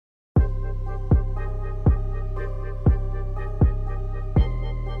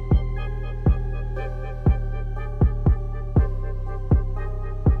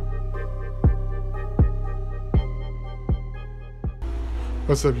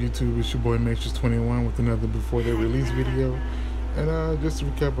What's up YouTube, it's your boy Matrix21 with another before they release video. And just to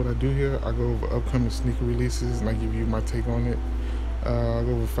recap what I do here, I go over upcoming sneaker releases and I give you my take on it. I go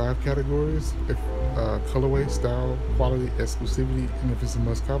over 5 categories: colorway, style, quality, exclusivity, and if it's a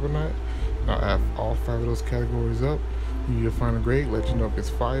must cop or not. I'll have all 5 of those categories up, give you a final grade, let you know if it's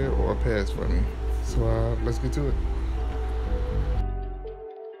fire or a pass for me. So let's get to it.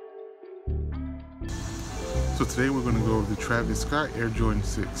 So today we're going to go over the Travis Scott Air Jordan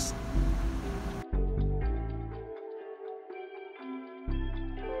 6.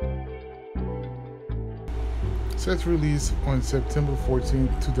 Sets released on September 14,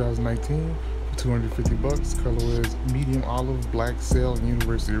 2019 for $250. Color is medium olive, black, sail, and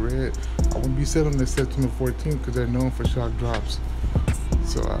university red. I won't be set on this September 14th because they're known for shock drops.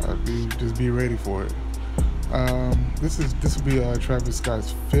 So just be ready for it. This will be Travis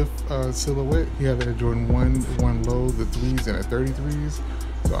Scott's 5th silhouette. He had that Jordan 1 low, the 3s, and the 33s.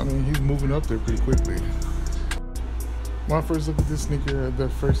 So I mean, he's moving up there pretty quickly. When I first look at this sneaker, the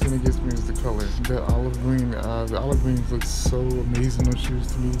first thing that gets me is the color. The olive green. The olive green looks so amazing on shoes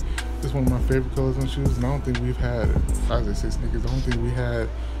to me. It's one of my favorite colors on shoes, and I don't think we've had, as I say sneakers, I don't think we had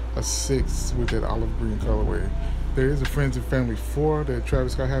a 6 with that olive green colorway. There is a Friends and Family 4 that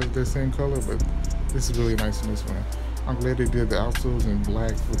Travis Scott has with that same color, but this is really nice in this one. I'm glad they did the outsoles in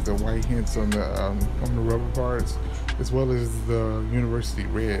black with the white hints on the rubber parts, as well as the university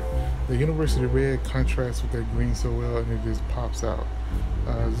red. The university red contrasts with that green so well, and it just pops out.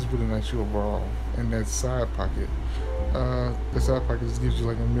 This is really nice shoe overall. And that side pocket, the side pocket just gives you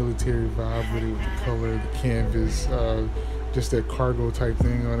like a military vibe with it, with the color, the canvas, just that cargo type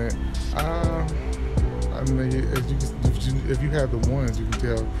thing on it. I mean, if you have the ones, you can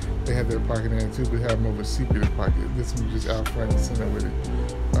tell they have that pocket in it too, but they have more of a secretive pocket. This one just out front and center with it.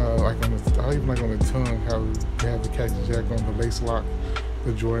 I even like on the tongue how they have the Cactus Jack on the lace lock.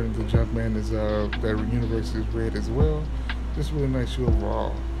 The Jordan, the Jumpman is that university is red as well. Just really nice shoe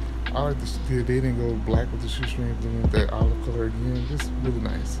overall. I like they didn't go black with the shoestring, then with that olive color again. Just really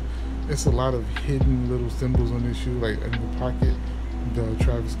nice. It's a lot of hidden little symbols on this shoe, like in the pocket, the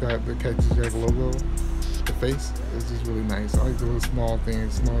Travis Scott, the Cactus Jack logo. The face is just really nice. I like the little small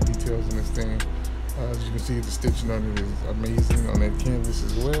things, small details in this thing. As you can see, the stitching on it is amazing on that canvas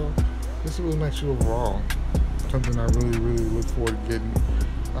as well. It's a really nice shoe overall. Something I really look forward to getting.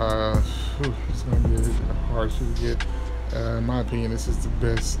 It's going to be a hard shoe to get. In my opinion, this is the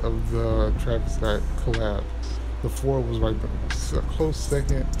best of the Travis Scott collab. The 4 was like a close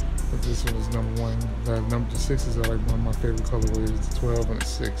second, but this one is #1. The 6s are like one of my favorite colorways, the 12 and the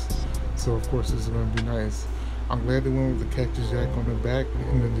 6. So of course this is going to be nice. I'm glad they went with the Cactus Jack on the back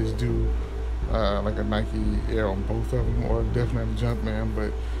and then just do like a Nike Air on both of them, or definitely the Jumpman.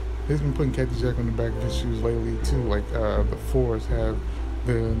 But he's been putting Cactus Jack on the back of his shoes lately too. Like the 4s have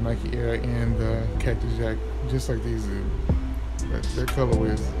the Nike Air and the Cactus Jack just like these do. That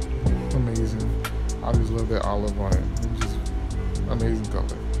colorway is amazing. I just love that olive on it. It's just amazing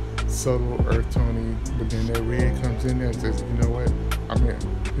color. Subtle, earth tony, but then that red comes in there and says, you know what, I'm in.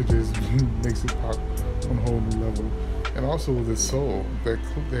 It just makes it pop on a whole new level. And also with the sole,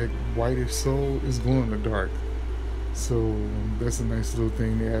 that whitish sole is glow in the dark. So that's a nice little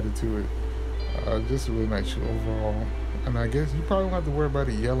thing they added to it. Just a really nice shoe overall. And I guess you probably don't have to worry about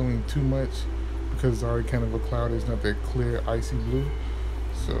it yellowing too much because it's already kind of a cloud. It's not that clear, icy blue.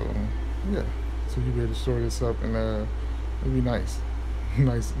 So yeah, so you'll be able to store this up and it'll be nice.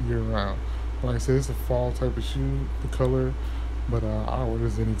 Nice year round. Like I said, it's a fall type of shoe, the color, but I'll wear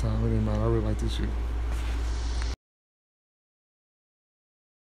this anytime. It didn't matter. I really like this shoe.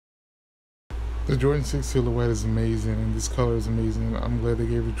 The Jordan 6 silhouette is amazing, and this color is amazing. I'm glad they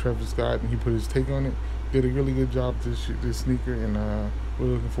gave it to Travis Scott and he put his take on it. Did a really good job with this sneaker, and we're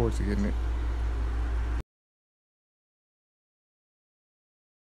looking forward to getting it.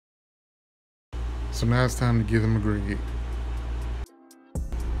 So now it's time to give them a grade.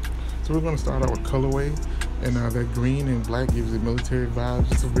 So we're going to start out with colorway, and that green and black gives it military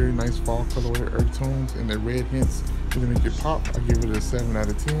vibes. It's a very nice fall colorway, earth tones, and the red hints really make it pop. I give it a 7 out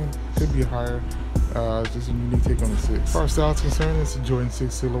of 10. Could be higher. It's just a unique take on the 6. As far as style is concerned, it's a Jordan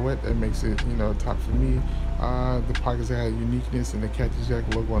 6 silhouette that makes it, top for me. The pockets add uniqueness, and the Cactus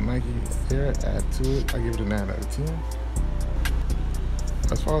Jack logo on Nike Air add to it. I give it a 9 out of 10.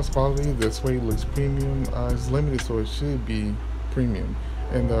 As far as quality, the suede looks premium. It's limited, so it should be premium.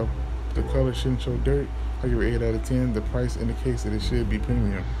 And the color shouldn't show dirt. I give it 8 out of 10. The price indicates that it should be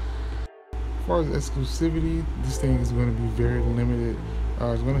premium. As far as exclusivity, this thing is going to be very limited.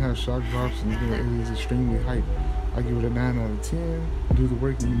 It's going to have shock drops, and it is extremely hype. I give it a 9 out of 10. Do the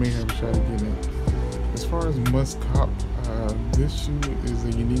work and you may have a shot at getting it. As far as must cop, This shoe is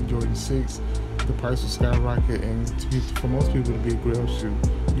a unique Jordan 6. The price will skyrocket, and for most people to be a grail shoe,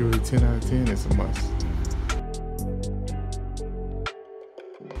 give it a 10 out of 10. It's a must.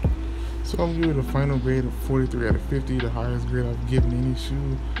 So I'll give it a final grade of 43 out of 50, the highest grade I've given any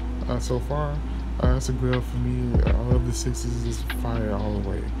shoe so far. It's a grail for me. I love the 6s. It's fire all the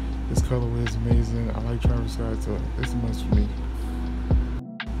way. This colorway is amazing. I like Travis Scott, so it's a must for me.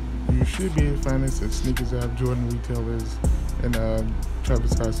 You should be able to find this at Sneakers App, Jordan retailers, and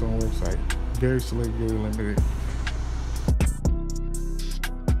Travis Scott's own website. Very select, very limited.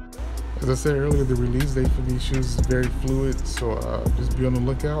 As I said earlier, the release date for these shoes is very fluid, so just be on the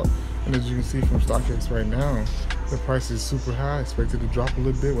lookout. And as you can see from StockX right now, the price is super high, expected to drop a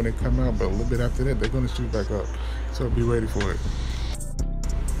little bit when they come out, but a little bit after that, they're going to shoot back up. So be ready for it.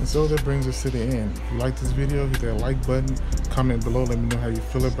 And so that brings us to the end. If you like this video, hit that like button, comment below, let me know how you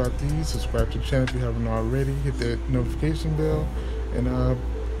feel about these. Subscribe to the channel if you haven't already. Hit that notification bell. And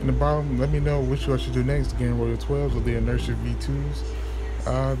in the bottom, let me know which shoe I should do next, again, Royal 12s or the Inertia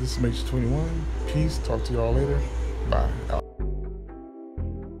V2s. This is Mage 21. Peace. Talk to y'all later. Bye. Out.